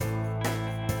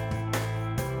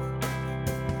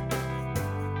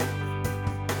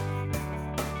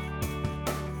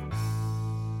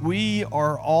We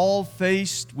are all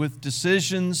faced with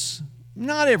decisions,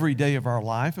 not every day of our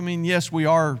life. I mean, yes,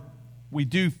 we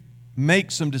do make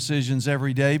some decisions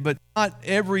every day, but not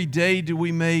every day do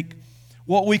we make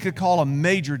what we could call a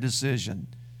major decision.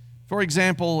 For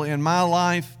example, in my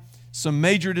life, some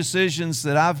major decisions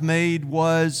that I've made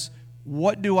was,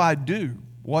 what do I do?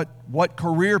 What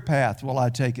career path will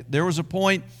I take? There was a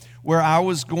point where I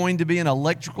was going to be an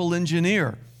electrical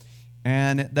engineer.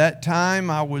 And at that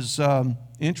time, I was,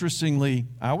 interestingly,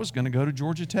 I was going to go to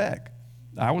Georgia Tech.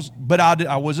 I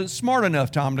wasn't smart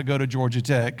enough, Tom, to go to Georgia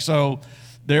Tech. So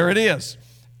there it is.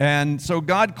 And so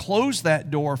God closed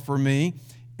that door for me,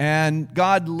 and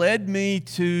God led me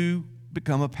to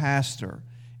become a pastor.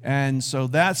 And so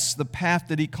that's the path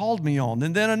that He called me on.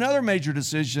 And then another major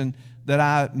decision that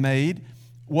I made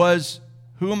was,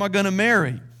 who am I going to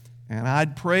marry? And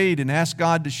I'd prayed and asked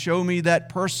God to show me that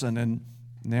person. And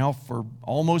now for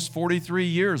almost 43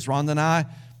 years, Rhonda and I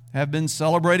have been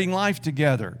celebrating life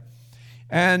together.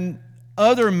 And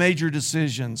other major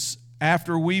decisions,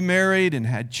 after we married and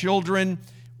had children,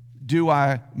 do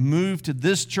I move to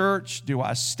this church? Do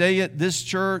I stay at this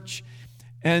church?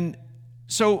 And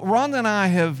so Rhonda and I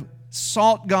have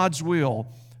sought God's will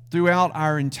throughout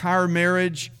our entire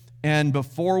marriage. And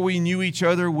before we knew each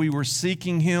other, we were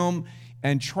seeking Him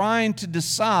and trying to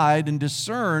decide and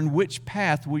discern which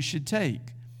path we should take.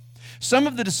 Some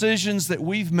of the decisions that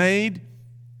we've made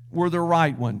were the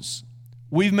right ones.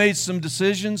 We've made some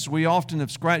decisions. We often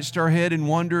have scratched our head and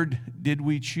wondered, did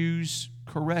we choose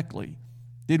correctly?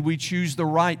 Did we choose the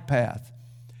right path?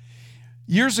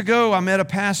 Years ago, I met a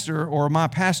pastor, or my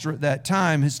pastor at that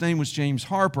time. His name was James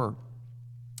Harper.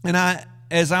 And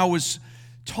as I was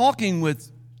talking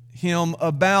with him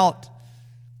about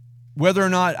whether or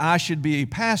not I should be a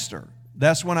pastor,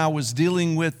 that's when I was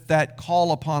dealing with that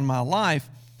call upon my life.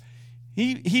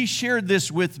 He shared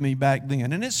this with me back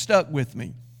then, and it stuck with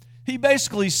me. He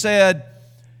basically said,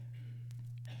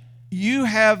 you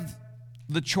have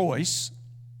the choice,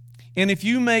 and if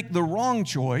you make the wrong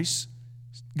choice,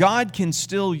 God can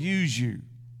still use you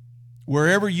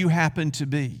wherever you happen to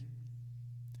be.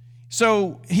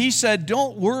 So he said,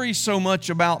 don't worry so much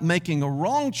about making a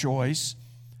wrong choice.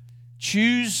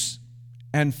 Choose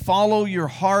and follow your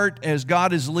heart as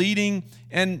God is leading,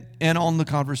 and on the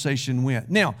conversation went.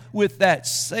 Now, with that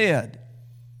said,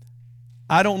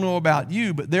 I don't know about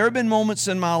you, but there have been moments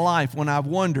in my life when I've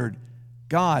wondered,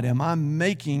 God, am I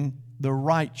making the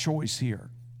right choice here?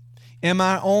 Am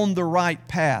I on the right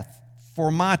path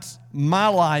for my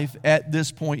life at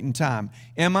this point in time?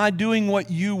 Am I doing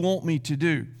what you want me to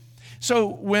do? So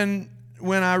when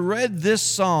I read this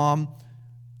psalm,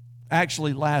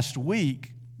 actually last week,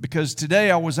 because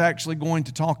today I was actually going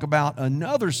to talk about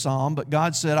another psalm, but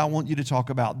God said, I want you to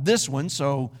talk about this one,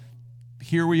 so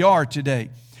here we are today.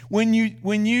 When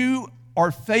you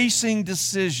are facing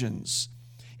decisions,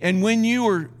 and when you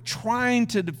are trying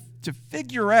to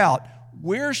figure out,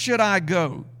 where should I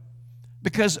go?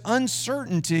 Because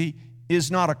uncertainty is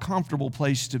not a comfortable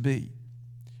place to be.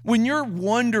 When you're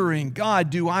wondering, God,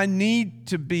 do I need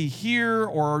to be here,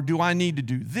 or do I need to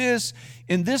do this?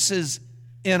 And this is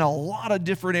in a lot of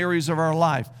different areas of our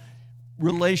life.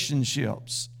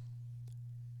 Relationships.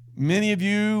 Many of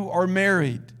you are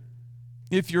married.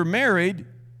 If you're married,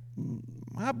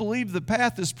 I believe the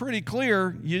path is pretty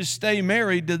clear. You stay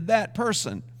married to that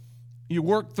person. You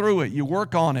work through it. You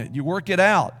work on it. You work it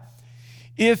out.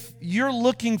 If you're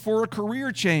looking for a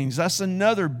career change, that's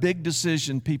another big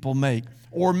decision people make.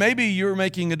 Or maybe you're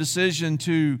making a decision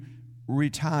to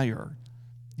retire.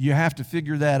 You have to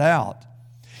figure that out.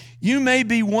 You may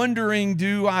be wondering,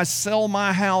 do I sell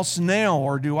my house now,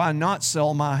 or do I not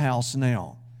sell my house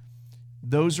now?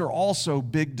 Those are also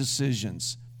big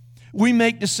decisions. We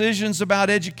make decisions about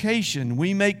education.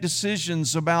 We make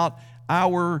decisions about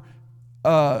our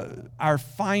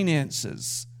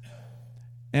finances.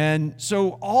 And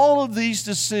so all of these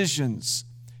decisions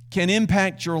can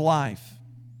impact your life.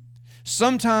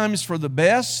 Sometimes for the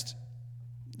best,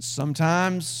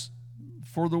 sometimes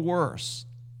for the worse.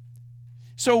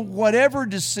 So whatever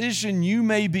decision you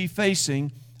may be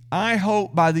facing, I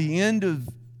hope by the end of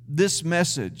this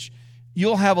message,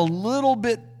 you'll have a little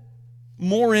bit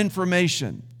more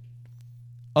information,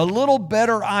 a little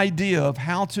better idea of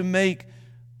how to make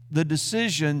the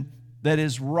decision that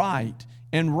is right.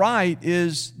 And right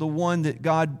is the one that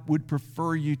God would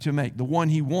prefer you to make, the one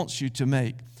He wants you to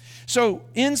make. So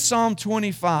in Psalm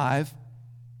 25,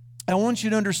 I want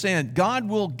you to understand, God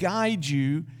will guide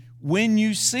you when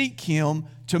you seek Him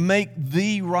to make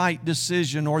the right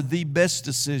decision or the best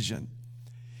decision.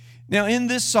 Now, in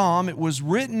this psalm, it was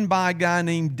written by a guy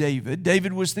named David.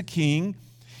 David was the king,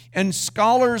 And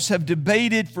scholars have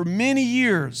debated for many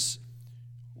years,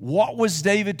 what was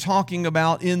David talking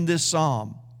about in this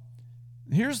psalm?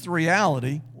 Here's the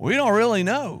reality. We don't really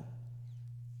know.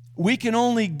 We can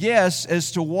only guess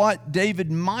as to what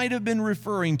David might have been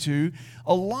referring to.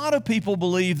 A lot of people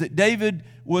believe that David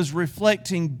was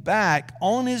reflecting back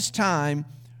on his time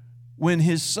when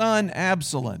his son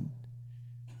Absalom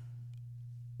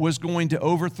was going to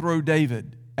overthrow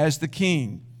David as the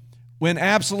king. When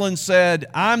Absalom said,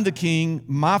 "I'm the king,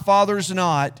 my father's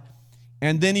not,"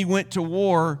 and then he went to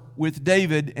war with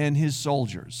David and his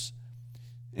soldiers.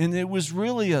 And it was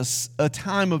really a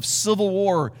time of civil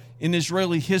war in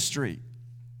Israeli history.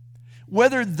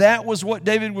 Whether that was what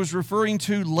David was referring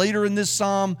to later in this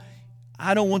psalm,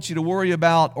 I don't want you to worry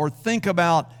about or think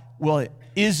about, well,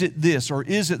 is it this or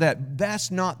is it that?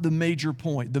 That's not the major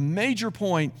point. The major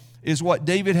point is what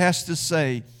David has to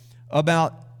say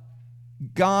about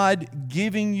God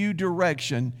giving you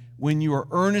direction when you are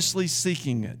earnestly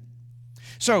seeking it.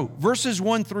 So, verses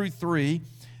 1 through 3,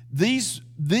 these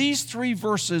three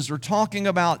verses are talking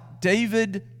about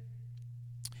David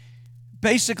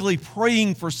basically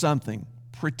praying for something,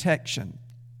 protection.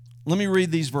 Let me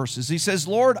read these verses. He says,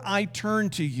 "Lord, I turn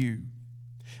to you.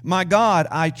 My God,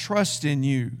 I trust in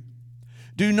you.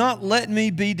 Do not let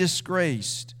me be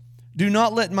disgraced. Do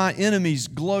not let my enemies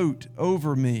gloat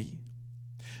over me.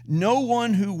 No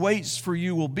one who waits for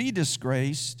you will be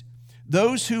disgraced.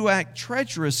 Those who act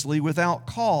treacherously without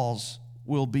cause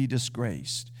will be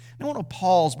disgraced." I want to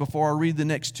pause before I read the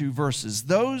next two verses.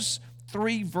 Those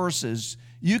three verses,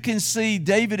 you can see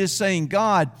David is saying,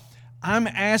 God, I'm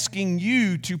asking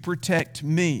you to protect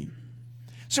me.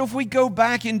 So if we go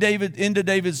back into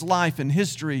David's life and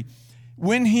history,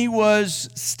 when he was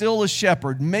still a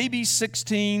shepherd, maybe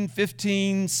 16,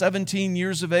 15, 17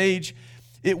 years of age,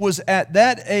 it was at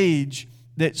that age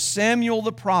that Samuel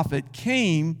the prophet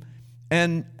came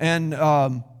and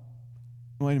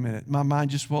wait a minute, my mind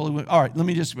just fully went. All right, let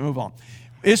me just move on.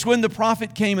 It's when the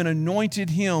prophet came and anointed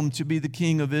him to be the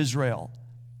king of Israel.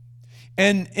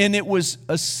 And it was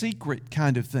a secret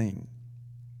kind of thing.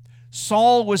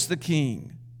 Saul was the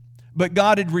king, but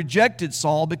God had rejected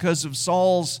Saul because of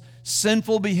Saul's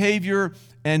sinful behavior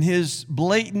and his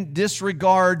blatant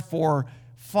disregard for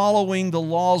following the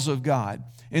laws of God.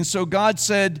 And so God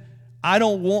said, I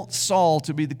don't want Saul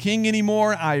to be the king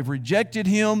anymore. I've rejected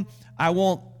him. I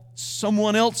want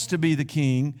someone else to be the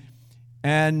king.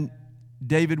 And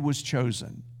David was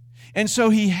chosen. And so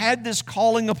he had this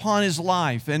calling upon his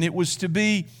life, and it was to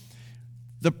be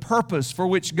the purpose for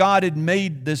which God had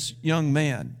made this young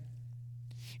man.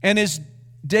 And as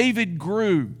David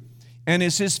grew, and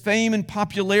as his fame and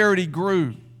popularity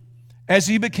grew, as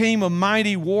he became a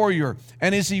mighty warrior,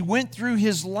 and as he went through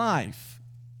his life,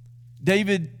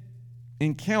 David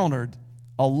encountered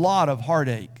a lot of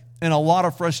heartache and a lot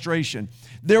of frustration.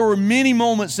 There were many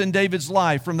moments in David's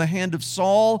life from the hand of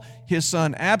Saul, his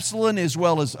son Absalom, as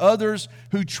well as others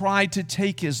who tried to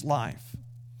take his life,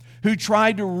 who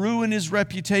tried to ruin his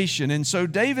reputation. And so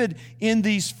David, in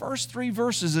these first three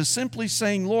verses, is simply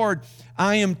saying, Lord,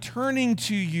 I am turning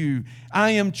to you.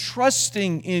 I am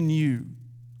trusting in you.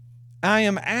 I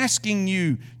am asking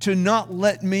you to not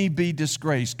let me be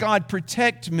disgraced. God,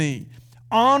 protect me.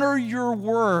 Honor your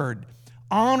word.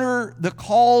 Honor the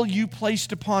call you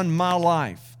placed upon my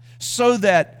life so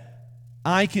that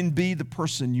I can be the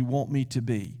person you want me to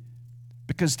be.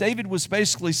 Because David was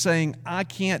basically saying, I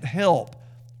can't help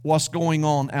what's going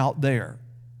on out there.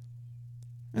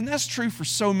 And that's true for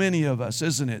so many of us,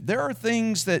 isn't it? There are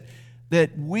things that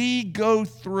we go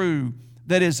through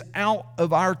that is out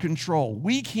of our control.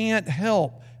 We can't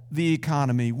help the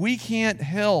economy. We can't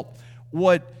help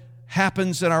what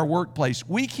happens in our workplace.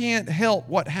 We can't help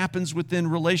what happens within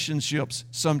relationships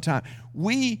sometimes.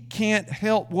 We can't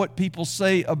help what people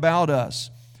say about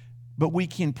us. But we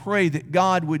can pray that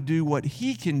God would do what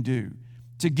He can do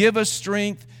to give us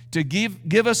strength, to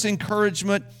give us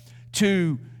encouragement,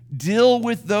 to deal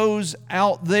with those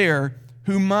out there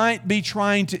who might be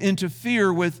trying to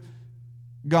interfere with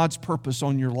God's purpose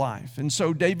on your life. And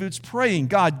so David's praying,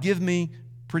 God, give me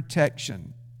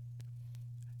protection.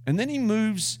 And then he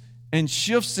moves and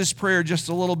shifts this prayer just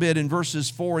a little bit in verses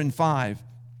 4 and 5.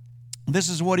 This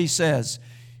is what he says,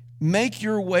 make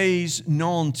your ways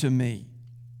known to me,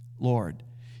 Lord.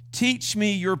 Teach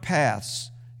me your paths.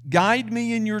 Guide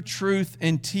me in your truth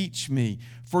and teach me.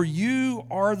 For you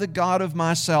are the God of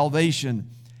my salvation.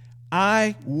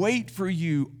 I wait for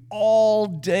you all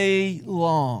day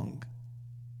long.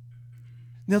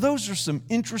 Now, those are some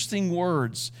interesting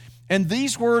words. And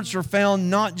these words are found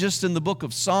not just in the book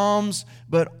of Psalms,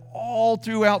 but all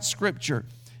throughout Scripture.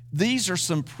 these are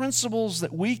some principles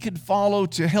that we could follow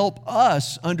to help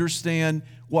us understand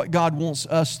what God wants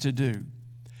us to do,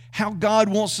 how God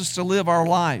wants us to live our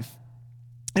life.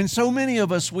 And so many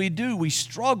of us, we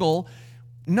struggle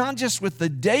not just with the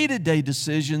day-to-day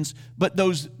decisions, but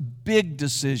those big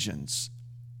decisions.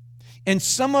 And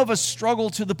some of us struggle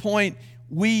to the point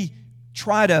we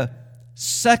try to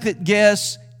second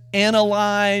guess,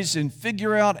 analyze, and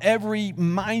figure out every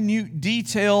minute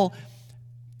detail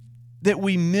that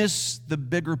we miss the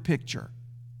bigger picture.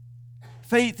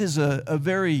 Faith is a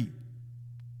very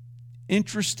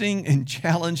interesting and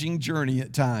challenging journey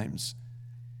at times.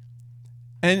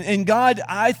 And God,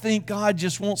 I think God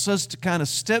just wants us to kind of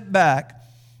step back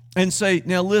and say,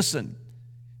 now listen,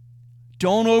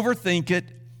 don't overthink it.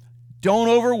 Don't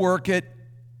overwork it.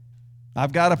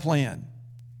 I've got a plan.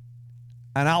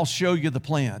 And I'll show you the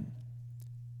plan.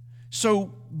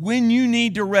 So when you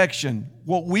need direction,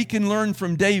 what we can learn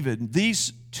from David,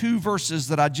 these two verses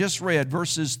that I just read,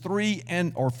 verses 4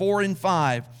 and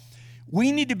 5,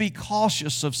 we need to be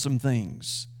cautious of some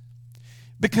things.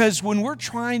 Because when we're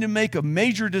trying to make a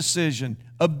major decision,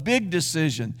 a big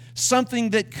decision,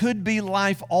 something that could be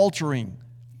life-altering,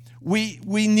 we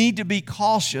need to be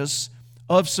cautious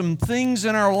of some things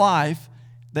in our life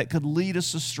that could lead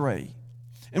us astray.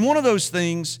 And one of those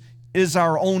things is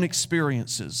our own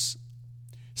experiences.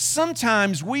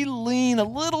 Sometimes we lean a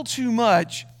little too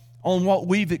much on what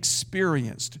we've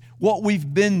experienced, what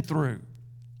we've been through.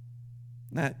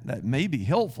 That may be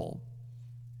helpful,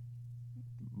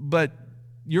 but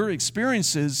your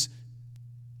experiences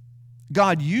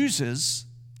God uses,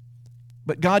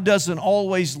 but God doesn't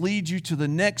always lead you to the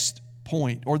next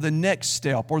point or the next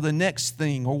step or the next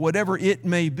thing or whatever it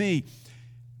may be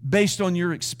based on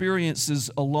your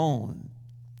experiences alone.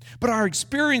 But our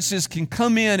experiences can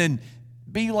come in and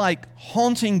be like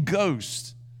haunting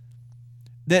ghosts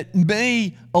that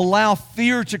may allow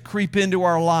fear to creep into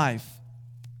our life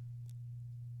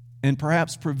and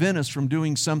perhaps prevent us from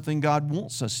doing something God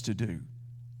wants us to do.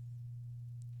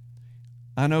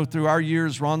 I know through our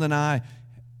years, Rhonda and I,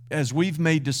 as we've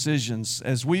made decisions,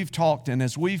 as we've talked and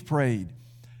as we've prayed,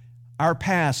 our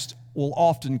past will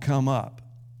often come up.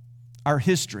 Our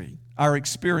history, our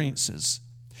experiences,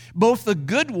 both the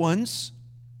good ones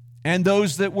and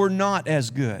those that were not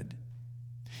as good.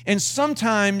 And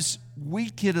sometimes we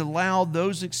could allow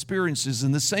those experiences,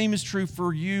 and the same is true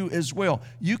for you as well.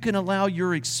 You can allow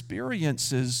your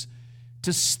experiences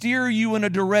to steer you in a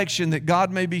direction that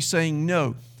God may be saying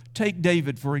no. Take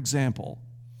David, for example.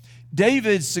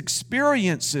 David's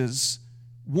experiences,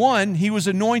 one, he was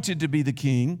anointed to be the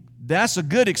king. That's a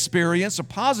good experience, a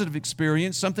positive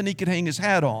experience, something he could hang his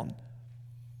hat on.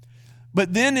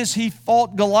 But then as he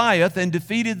fought Goliath and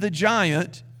defeated the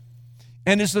giant,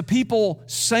 and as the people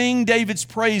sang David's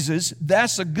praises,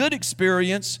 that's a good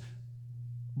experience,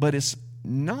 but it's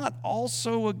not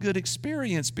also a good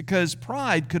experience because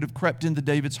pride could have crept into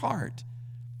David's heart.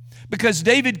 Because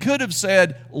David could have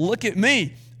said, look at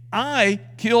me, I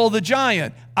killed the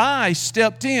giant, I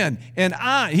stepped in, and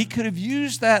he could have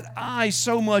used that I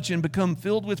so much and become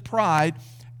filled with pride,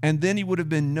 and then he would have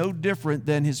been no different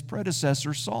than his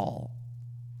predecessor Saul.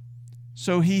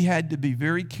 So he had to be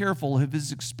very careful of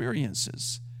his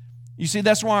experiences. You see,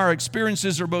 that's why our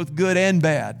experiences are both good and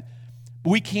bad.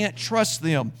 We can't trust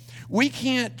them. We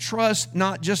can't trust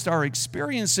not just our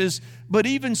experiences, but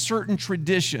even certain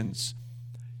traditions.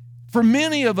 For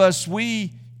many of us,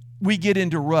 we get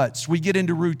into ruts. We get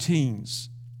into routines.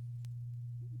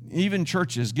 Even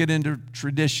churches get into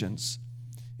traditions.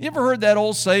 You ever heard that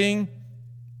old saying,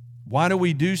 why do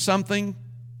we do something?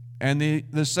 And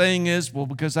the saying is, well,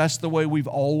 because that's the way we've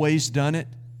always done it.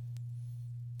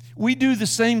 We do the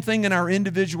same thing in our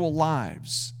individual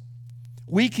lives.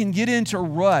 We can get into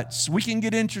ruts. We can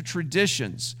get into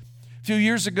traditions. A few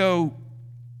years ago,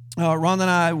 Ron and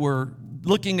I were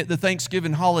looking at the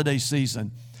Thanksgiving holiday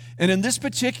season. And in this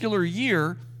particular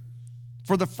year,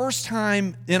 for the first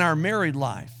time in our married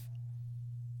life,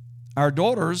 our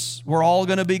daughters were all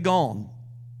going to be gone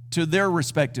to their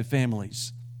respective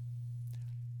families.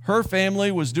 Her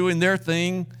family was doing their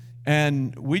thing,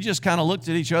 and we just kind of looked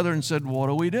at each other and said, what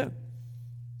do we do?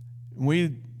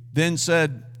 We then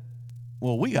said,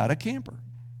 well, we got a camper.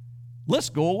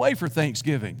 Let's go away for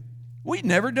Thanksgiving. We'd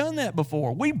never done that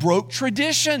before. We broke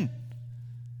tradition.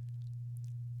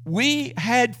 We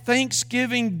had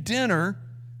Thanksgiving dinner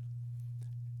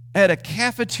at a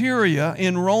cafeteria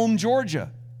in Rome,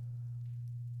 Georgia.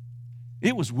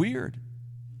 It was weird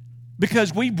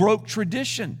because we broke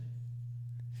tradition.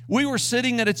 We were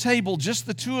sitting at a table, just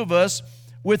the two of us,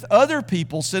 with other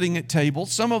people sitting at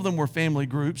tables. Some of them were family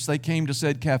groups. They came to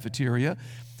said cafeteria.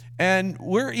 and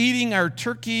we're eating our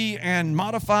turkey and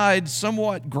modified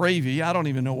somewhat gravy. I don't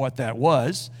even know what that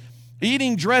was.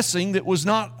 Eating dressing that was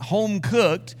not home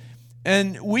cooked.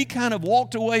 And we kind of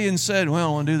walked away and said,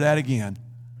 well, I'll do that again.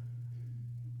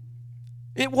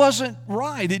 It wasn't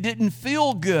right. It didn't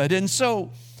feel good. And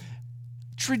so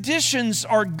traditions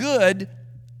are good,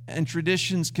 and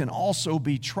traditions can also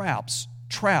be traps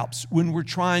when we're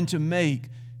trying to make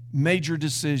major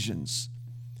decisions.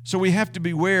 So we have to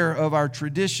beware of our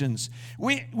traditions.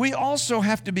 We also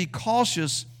have to be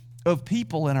cautious of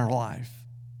people in our life.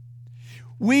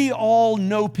 We all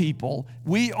know people.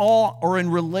 We all are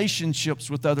in relationships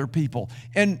with other people.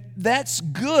 And that's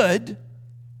good,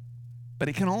 but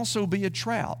it can also be a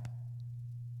trap.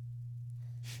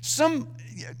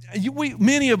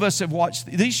 Many of us have watched,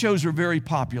 these shows are very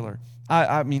popular.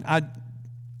 I've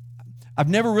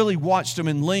never really watched them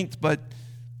in length, but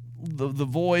the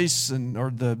voice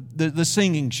or the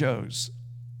singing shows.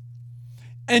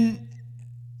 And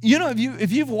you know,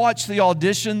 if you've watched the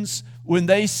auditions, when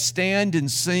they stand and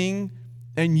sing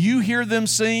and you hear them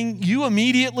sing, you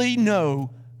immediately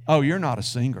know, oh, you're not a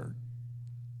singer.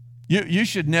 You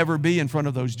should never be in front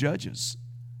of those judges.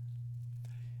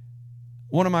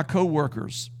 One of my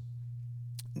coworkers,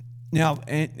 now,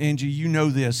 Angie, you know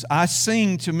this, I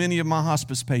sing to many of my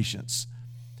hospice patients,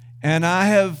 and I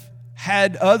have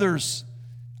had others.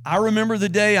 I remember the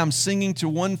day I'm singing to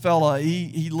one fella,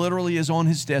 he literally is on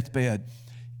his deathbed.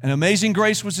 And Amazing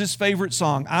Grace was his favorite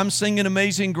song. I'm singing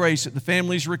Amazing Grace at the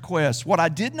family's request. What I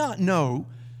did not know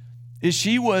is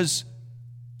she was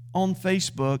on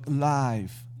Facebook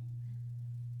Live.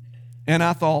 And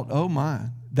I thought, oh my,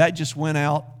 that just went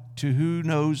out to who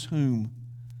knows whom.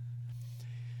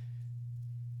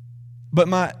 But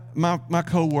my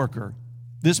coworker,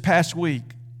 this past week,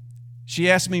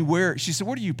 she asked me she said,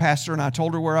 where do you pastor? And I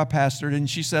told her where I pastored, and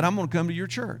she said, I'm going to come to your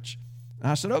church.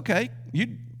 And I said, okay,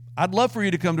 I'd love for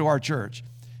you to come to our church.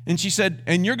 And she said,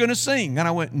 and you're going to sing. And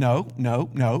I went, no,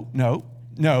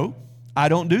 I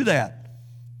don't do that.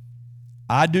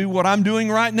 I do what I'm doing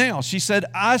right now. She said,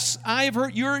 I've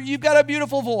heard you've got a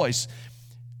beautiful voice.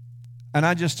 And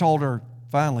I just told her,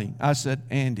 finally, I said,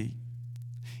 Andy,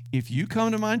 if you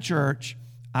come to my church,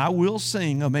 I will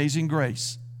sing Amazing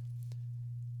Grace,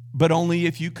 but only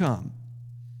if you come.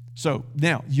 So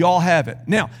now, y'all have it.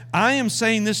 Now, I am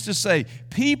saying this to say,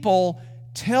 people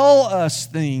tell us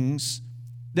things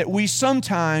that we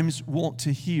sometimes want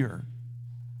to hear.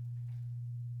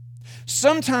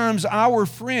 Sometimes our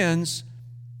friends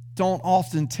don't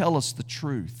often tell us the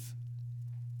truth.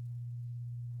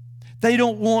 They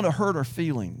don't want to hurt our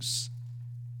feelings.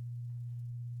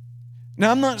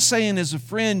 Now, I'm not saying as a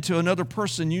friend to another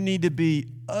person you need to be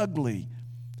ugly,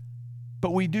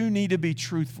 but we do need to be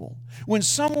truthful. When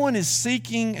someone is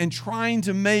seeking and trying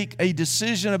to make a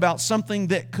decision about something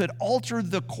that could alter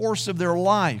the course of their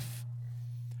life,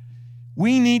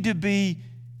 we need to be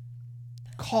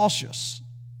cautious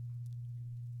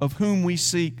of whom we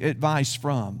seek advice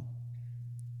from,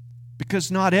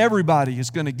 because not everybody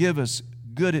is going to give us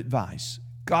good advice,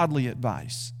 godly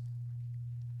advice.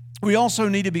 We also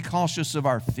need to be cautious of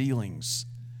our feelings.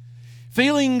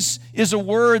 Feelings is a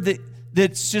word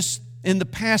that's just in the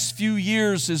past few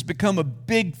years has become a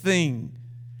big thing.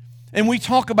 And we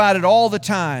talk about it all the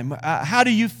time. How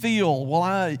do you feel?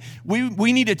 Well,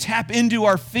 we need to tap into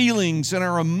our feelings and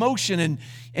our emotion.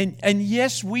 And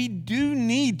yes, we do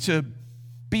need to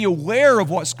be aware of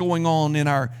what's going on in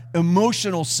our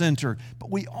emotional center. But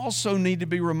we also need to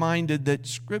be reminded that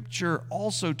Scripture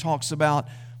also talks about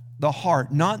the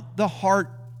heart, not the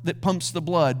heart that pumps the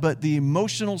blood, but the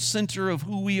emotional center of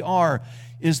who we are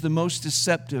is the most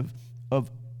deceptive of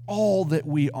all that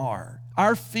we are.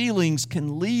 Our feelings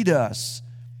can lead us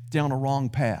down a wrong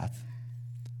path.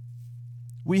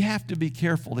 We have to be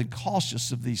careful and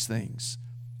cautious of these things.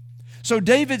 So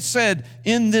David said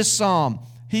in this psalm,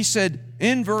 he said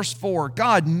in verse 4,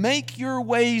 God, make your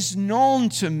ways known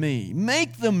to me.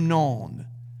 Make them known.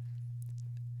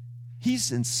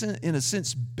 He's in a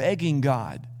sense begging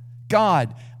God.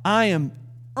 God, I am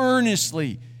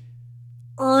earnestly,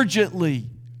 urgently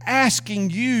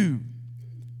asking you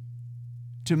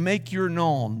to make your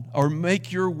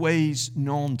ways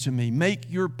known to me.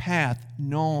 Make your path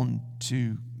known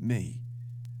to me.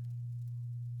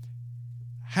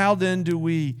 How then do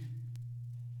we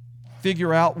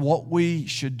figure out what we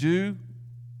should do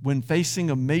when facing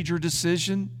a major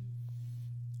decision?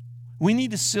 We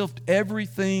need to sift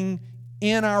everything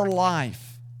in our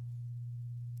life.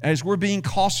 As we're being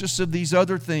cautious of these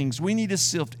other things, we need to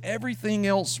sift everything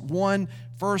else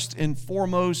first and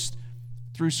foremost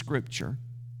through Scripture.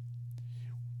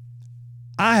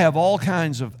 I have all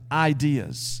kinds of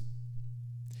ideas.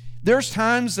 There's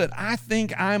times that I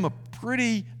think I'm a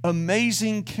pretty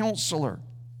amazing counselor.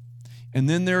 And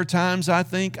then there are times I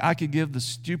think I could give the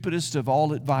stupidest of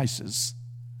all advices.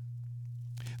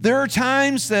 There are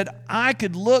times that I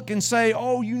could look and say,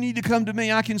 oh, you need to come to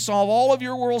me. I can solve all of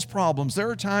your world's problems. There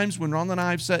are times when Rhonda and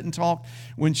I have sat and talked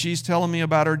when she's telling me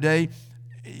about her day.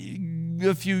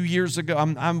 A few years ago,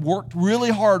 I'm worked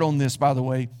really hard on this, by the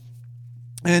way.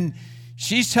 And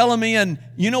she's telling me, and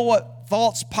you know what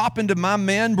thoughts pop into my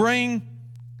man brain?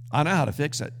 I know how to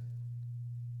fix it.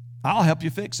 I'll help you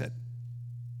fix it.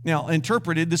 Now,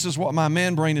 interpreted, this is what my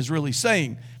man brain is really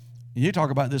saying. You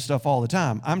talk about this stuff all the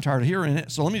time. I'm tired of hearing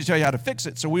it, so let me just tell you how to fix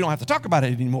it so we don't have to talk about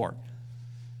it anymore.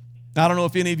 Now, I don't know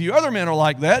if any of you other men are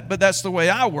like that, but that's the way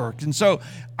I work. And so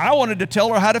I wanted to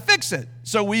tell her how to fix it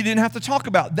so we didn't have to talk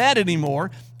about that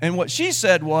anymore. And what she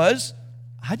said was,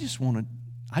 I just want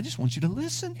you to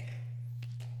listen.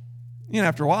 You know,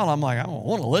 after a while, I'm like, I don't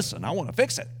want to listen. I want to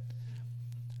fix it.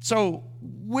 So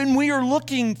when we are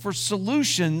looking for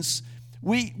solutions,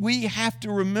 we have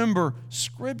to remember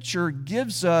Scripture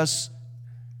gives us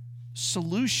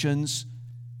solutions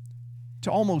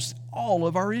to almost all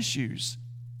of our issues.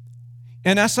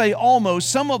 And I say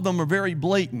almost, some of them are very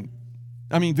blatant.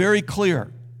 I mean, very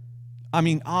clear. I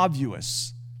mean,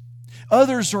 obvious.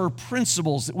 Others are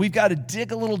principles that we've got to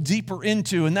dig a little deeper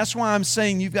into. And that's why I'm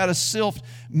saying you've got to sift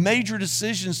major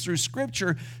decisions through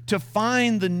Scripture to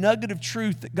find the nugget of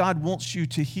truth that God wants you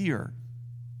to hear.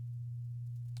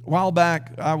 A while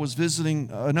back, I was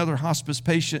visiting another hospice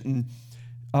patient,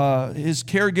 and his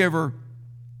caregiver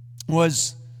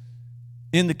was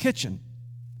in the kitchen.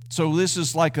 So this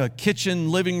is like a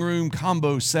kitchen living room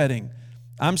combo setting.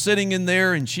 I'm sitting in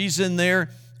there, and she's in there,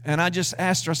 and I just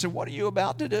asked her, I said, what are you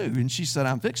about to do? And she said,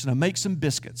 I'm fixing to make some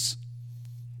biscuits.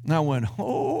 And I went,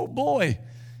 oh boy,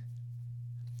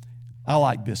 I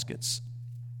like biscuits.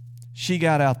 She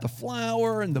got out the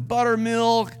flour and the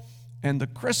buttermilk and the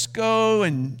Crisco,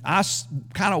 and I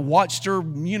kind of watched her,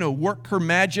 work her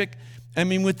magic. I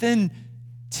mean, within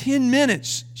 10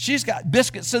 minutes, she's got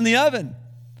biscuits in the oven.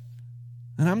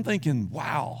 And I'm thinking,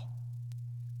 wow.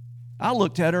 I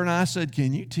looked at her and I said,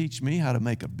 can you teach me how to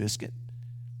make a biscuit?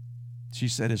 She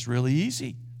said, it's really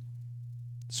easy.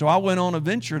 So I went on a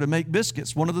venture to make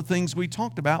biscuits. One of the things we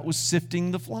talked about was sifting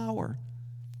the flour.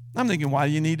 I'm thinking, why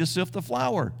do you need to sift the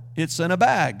flour? It's in a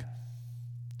bag.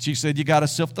 She said, you got to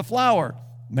sift the flour.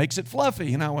 Makes it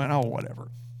fluffy. And I went, oh, whatever.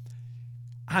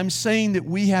 I'm saying that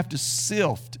we have to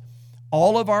sift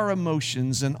all of our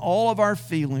emotions and all of our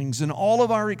feelings and all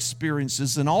of our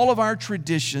experiences and all of our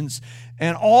traditions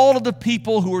and all of the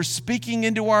people who are speaking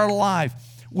into our life.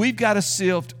 We've got to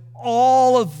sift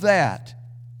all of that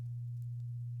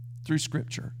through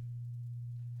Scripture.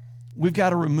 We've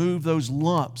got to remove those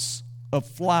lumps of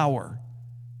flour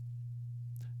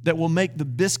that will make the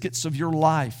biscuits of your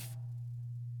life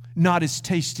not as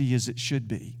tasty as it should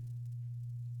be.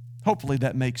 Hopefully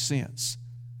that makes sense.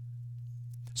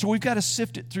 So we've got to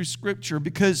sift it through Scripture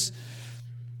because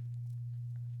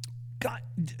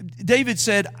David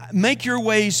said, make your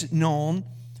ways known.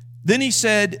 Then he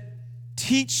said,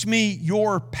 teach me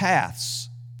your paths.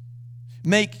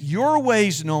 Make your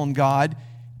ways known, God.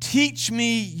 Teach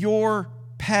me your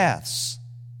paths.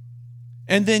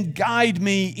 And then guide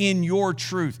me in your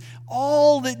truth.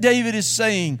 All that David is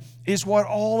saying is what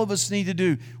all of us need to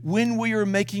do. When we are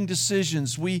making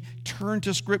decisions, we turn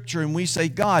to Scripture and we say,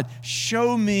 God,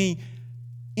 show me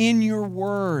in your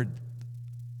word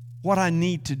what I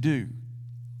need to do.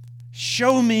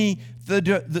 Show me the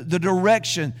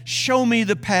direction. Show me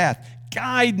the path.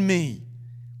 Guide me.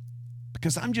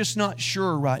 Because I'm just not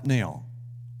sure right now.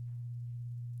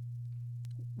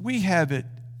 We have it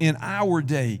in our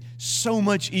day so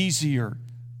much easier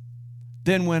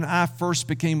than when I first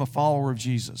became a follower of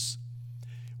Jesus.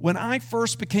 When I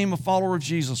first became a follower of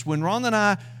Jesus, when Ron and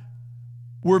I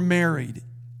were married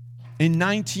in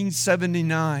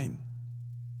 1979,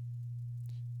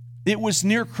 it was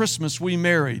near Christmas we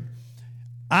married.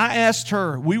 I asked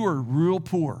her, we were real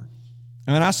poor.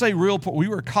 And I say real poor, we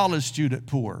were college student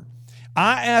poor.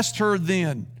 I asked her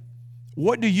then,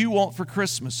 what do you want for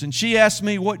Christmas? And she asked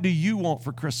me, what do you want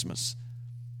for Christmas?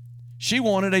 She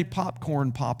wanted a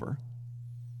popcorn popper.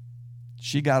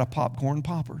 She got a popcorn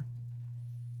popper.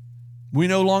 We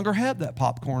no longer have that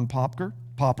popcorn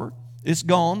popper. It's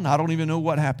gone. I don't even know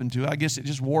what happened to it. I guess it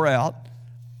just wore out.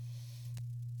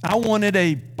 I wanted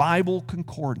a Bible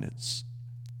concordance.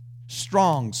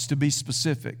 Strong's, to be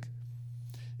specific.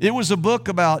 It was a book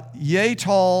about yay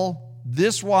tall,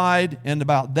 this wide, and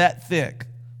about that thick.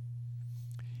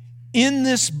 In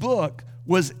this book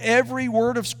was every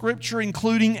word of Scripture,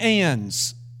 including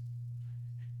ands.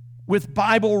 with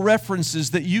Bible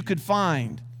references that you could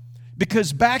find.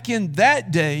 Because back in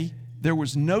that day, there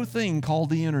was no thing called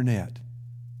the internet.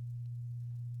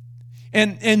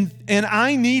 And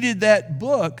I needed that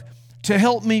book to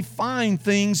help me find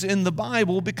things in the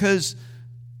Bible, because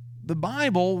the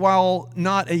Bible, while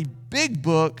not a big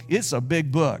book, it's a big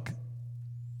book.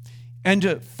 And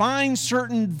to find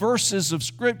certain verses of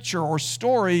Scripture or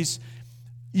stories,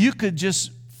 you could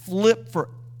just flip for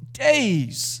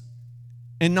days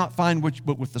and not find which,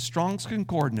 but with the Strong's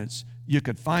Concordance, you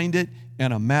could find it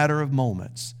in a matter of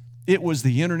moments. It was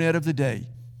the internet of the day.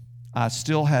 I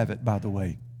still have it, by the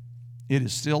way. It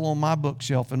is still on my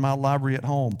bookshelf in my library at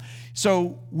home.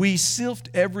 So we sift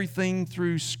everything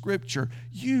through Scripture.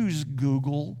 Use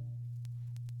Google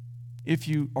if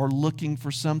you are looking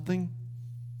for something.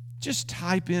 Just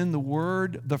type in the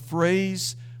word, the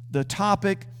phrase, the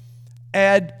topic,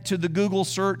 add to the Google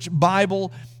search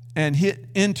Bible, and hit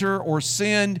enter or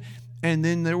send, and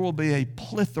then there will be a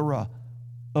plethora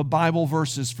of Bible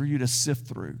verses for you to sift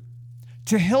through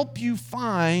to help you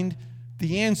find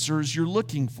the answers you're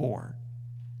looking for.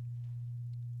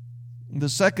 The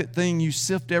second thing you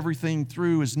sift everything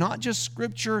through is not just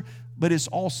Scripture, but it's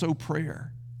also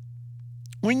prayer.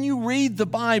 When you read the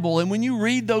Bible and when you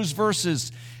read those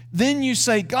verses, then you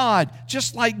say, God,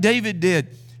 just like David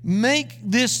did, make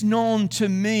this known to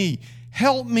me.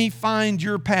 Help me find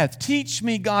your path. Teach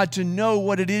me, God, to know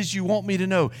what it is you want me to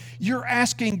know. You're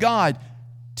asking God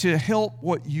to help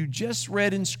what you just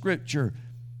read in Scripture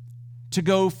to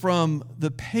go from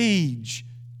the page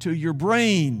to your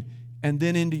brain and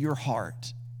then into your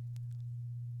heart.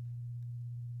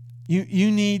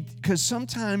 You need, because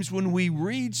sometimes when we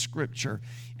read Scripture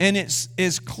and it's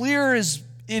as clear as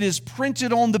it is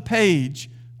printed on the page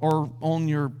or on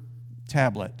your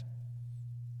tablet,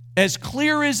 as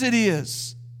clear as it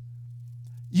is,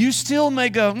 you still may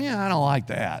go, yeah, I don't like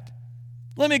that.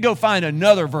 Let me go find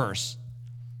another verse.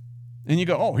 And you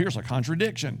go, oh, here's a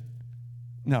contradiction.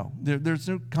 No, there's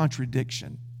no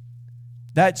contradiction.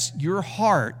 That's your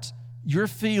heart, your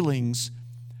feelings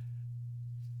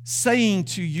saying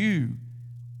to you,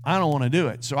 I don't want to do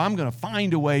it, so I'm going to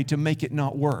find a way to make it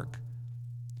not work.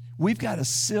 We've got to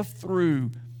sift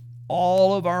through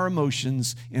all of our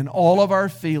emotions and all of our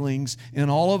feelings and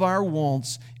all of our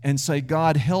wants and say,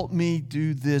 God, help me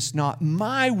do this not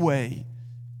my way,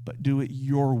 but do it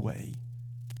your way.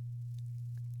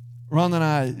 Ron and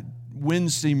I,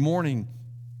 Wednesday morning,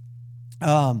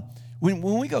 when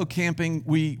we go camping,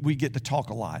 we get to talk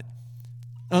a lot,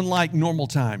 unlike normal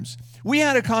times. We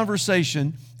had a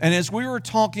conversation, and as we were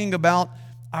talking about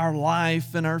our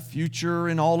life and our future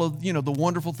and all of, the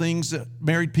wonderful things that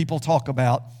married people talk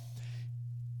about,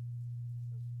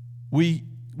 we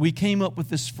came up with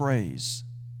this phrase.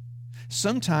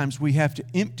 Sometimes we have to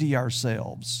empty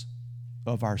ourselves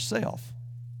of ourself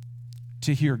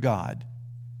to hear God.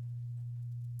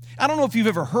 I don't know if you've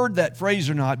ever heard that phrase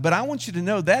or not, but I want you to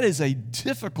know that is a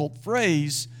difficult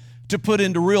phrase to put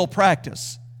into real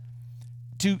practice.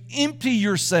 To empty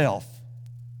yourself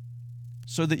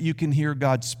so that you can hear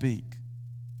God speak.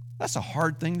 That's a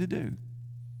hard thing to do.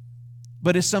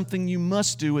 But it's something you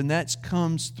must do, and that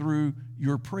comes through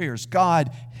your prayers.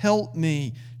 God, help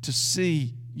me to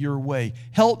see your way.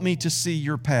 Help me to see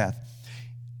your path.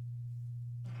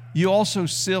 You also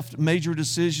sift major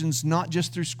decisions, not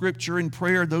just through Scripture and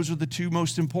prayer. Those are the two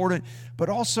most important, but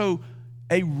also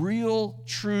a real,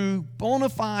 true, bona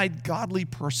fide, godly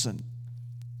person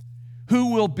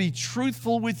who will be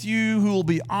truthful with you, who will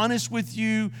be honest with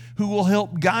you, who will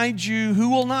help guide you, who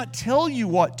will not tell you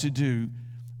what to do,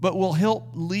 but will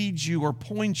help lead you or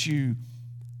point you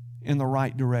in the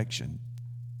right direction.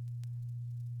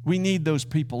 We need those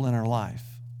people in our life.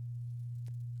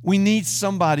 We need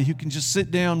somebody who can just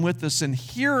sit down with us and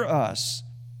hear us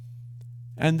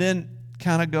and then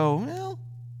kind of go, well,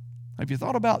 have you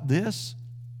thought about this?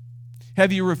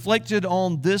 Have you reflected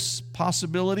on this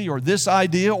possibility or this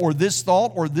idea or this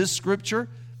thought or this scripture?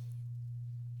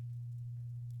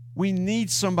 We need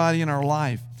somebody in our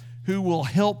life who will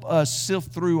help us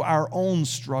sift through our own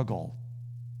struggle.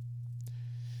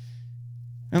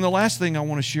 And the last thing I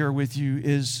want to share with you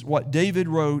is what David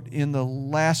wrote in the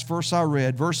last verse I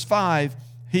read. Verse 5,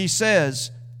 he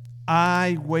says,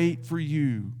 I wait for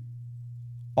you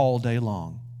all day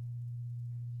long.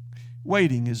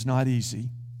 Waiting is not easy.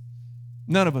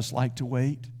 None of us like to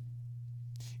wait.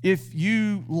 If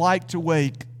you like to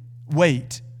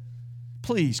wait,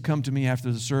 please come to me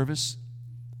after the service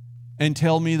and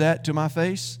tell me that to my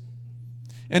face.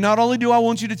 And not only do I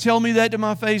want you to tell me that to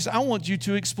my face, I want you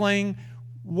to explain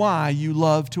why you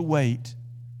love to wait.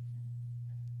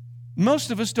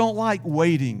 Most of us don't like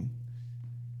waiting.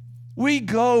 We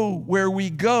go where we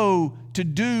go to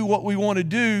do what we want to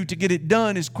do, to get it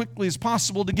done as quickly as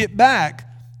possible, to get back,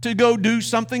 to go do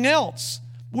something else.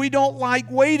 We don't like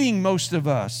waiting, most of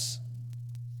us.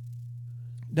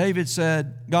 David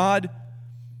said, God,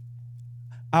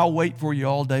 I'll wait for you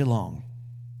all day long.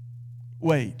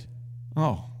 Wait.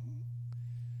 Oh.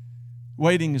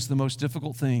 Waiting is the most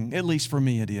difficult thing, at least for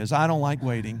me it is. I don't like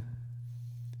waiting.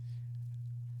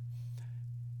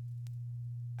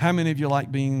 How many of you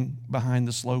like being behind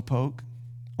the slow poke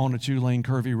on a 2-lane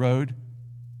curvy road?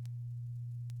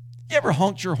 You ever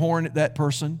honked your horn at that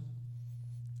person?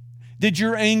 Did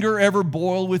your anger ever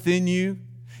boil within you?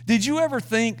 Did you ever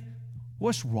think,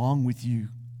 what's wrong with you?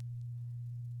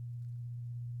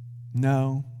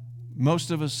 No,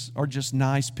 most of us are just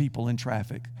nice people in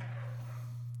traffic.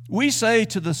 We say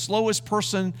to the slowest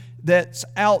person that's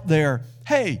out there,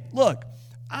 hey, look,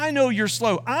 I know you're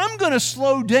slow. I'm going to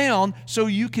slow down so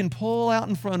you can pull out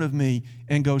in front of me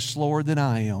and go slower than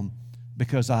I am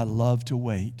because I love to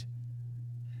wait.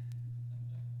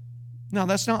 No,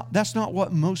 that's not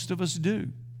what most of us do.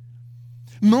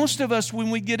 Most of us, when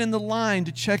we get in the line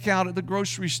to check out at the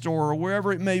grocery store or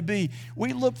wherever it may be,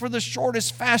 we look for the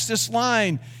shortest, fastest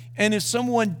line. And if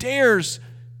someone dares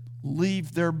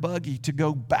leave their buggy to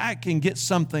go back and get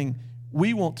something,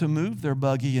 we want to move their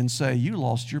buggy and say, you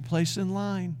lost your place in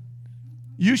line.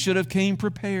 You should have came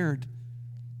prepared.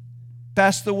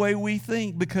 That's the way we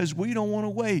think because we don't want to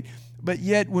wait. But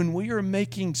yet when we are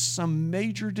making some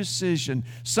major decision,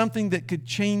 something that could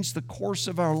change the course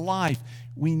of our life,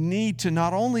 we need to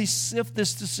not only sift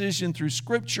this decision through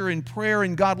Scripture and prayer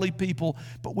and godly people,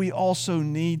 but we also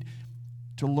need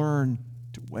to learn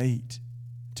to wait,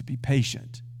 to be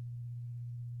patient.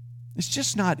 It's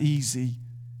just not easy.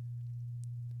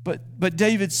 But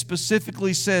David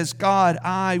specifically says, God,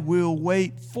 I will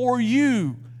wait for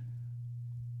you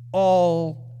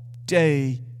all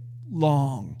day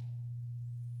long.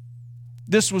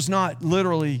 This was not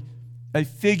literally a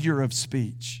figure of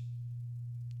speech.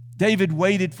 David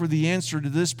waited for the answer to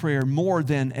this prayer more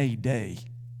than a day.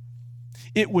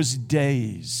 It was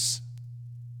days.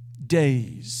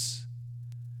 Days.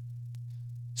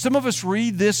 Some of us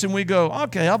read this and we go,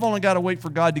 okay, I've only got to wait for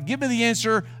God to give me the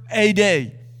answer a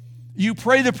day. You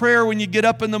pray the prayer when you get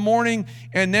up in the morning,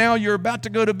 and now you're about to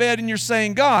go to bed and you're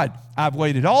saying, God, I've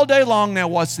waited all day long, now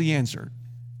what's the answer?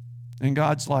 And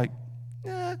God's like,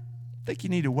 I think you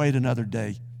need to wait another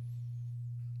day.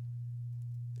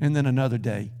 And then another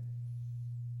day.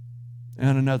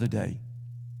 And another day.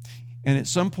 And at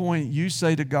some point you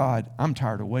say to God, I'm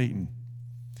tired of waiting.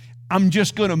 I'm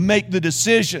just going to make the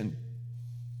decision.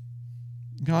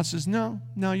 God says, no,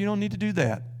 you don't need to do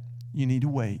that. You need to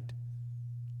wait.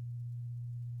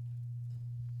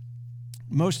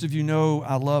 Most of you know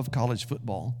I love college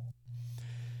football.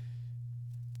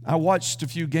 I watched a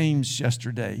few games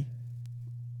yesterday,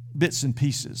 bits and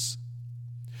pieces.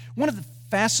 One of the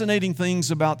fascinating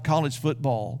things about college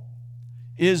football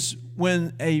is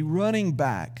when a running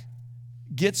back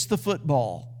gets the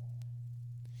football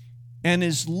and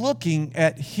is looking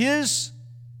at his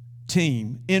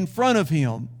team in front of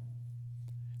him,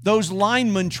 those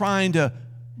linemen trying to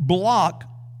block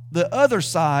the other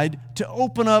side to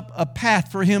open up a path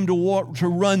for him to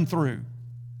run through.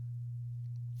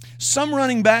 Some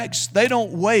running backs, they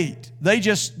don't wait. They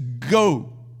just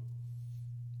go.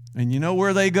 And you know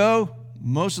where they go?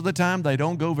 Most of the time, they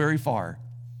don't go very far.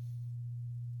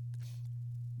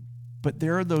 But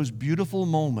there are those beautiful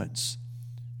moments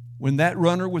when that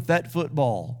runner with that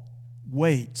football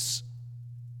waits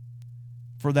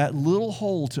for that little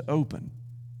hole to open,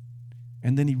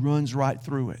 and then he runs right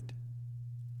through it.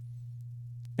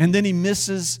 And then he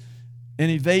misses and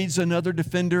evades another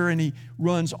defender, and he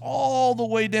runs all the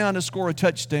way down to score a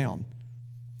touchdown.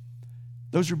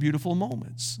 Those are beautiful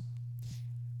moments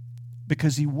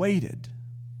because he waited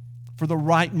for the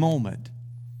right moment,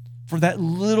 for that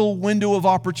little window of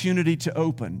opportunity to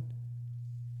open.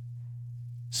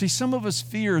 See, some of us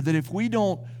fear that if we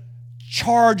don't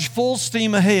charge full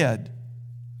steam ahead,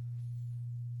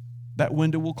 that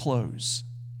window will close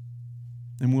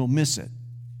and we'll miss it.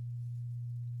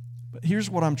 But here's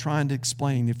what I'm trying to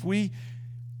explain. If we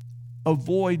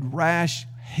avoid rash,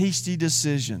 hasty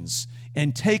decisions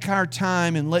and take our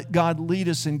time and let God lead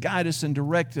us and guide us and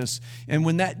direct us, and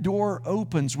when that door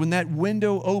opens, when that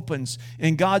window opens,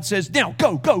 and God says, now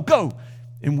go, go, go,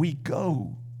 and we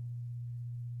go,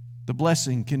 the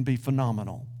blessing can be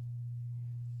phenomenal.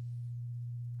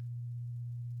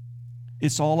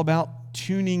 It's all about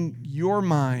tuning your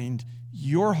mind,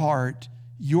 your heart,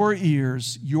 your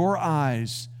ears, your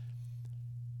eyes,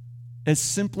 as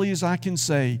simply as I can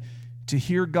say, to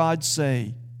hear God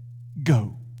say,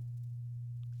 go.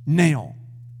 now.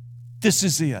 This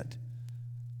is it.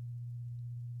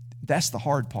 That's the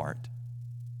hard part.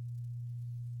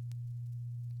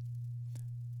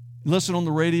 Listen on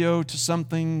the radio to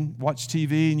something, watch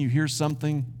TV, and you hear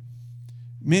something.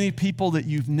 Many people that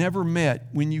you've never met,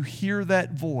 when you hear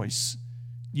that voice,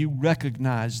 you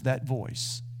recognize that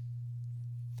voice.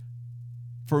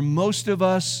 For most of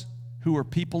us who are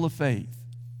people of faith,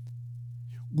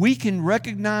 we can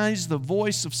recognize the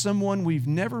voice of someone we've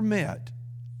never met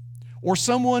or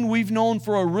someone we've known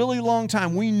for a really long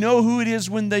time. We know who it is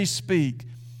when they speak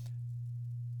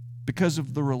because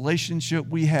of the relationship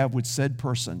we have with said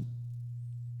person.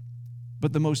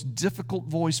 But the most difficult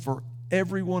voice for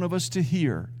every one of us to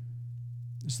hear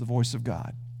is the voice of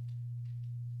God.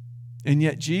 And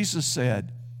yet Jesus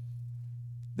said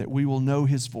that we will know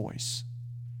His voice.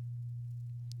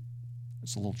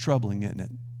 It's a little troubling, isn't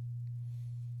it?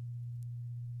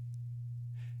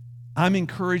 I'm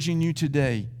encouraging you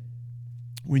today,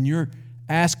 when you're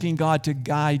asking God to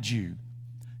guide you,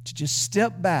 to just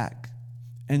step back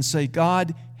and say,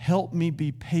 God, help me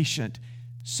be patient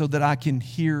so that I can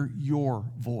hear your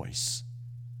voice.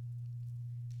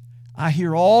 I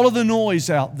hear all of the noise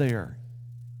out there.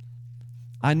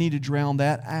 I need to drown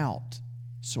that out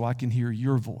so I can hear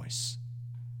your voice.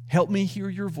 Help me hear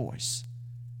your voice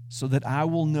so that I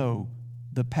will know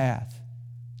the path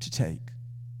to take.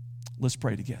 Let's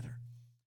pray together.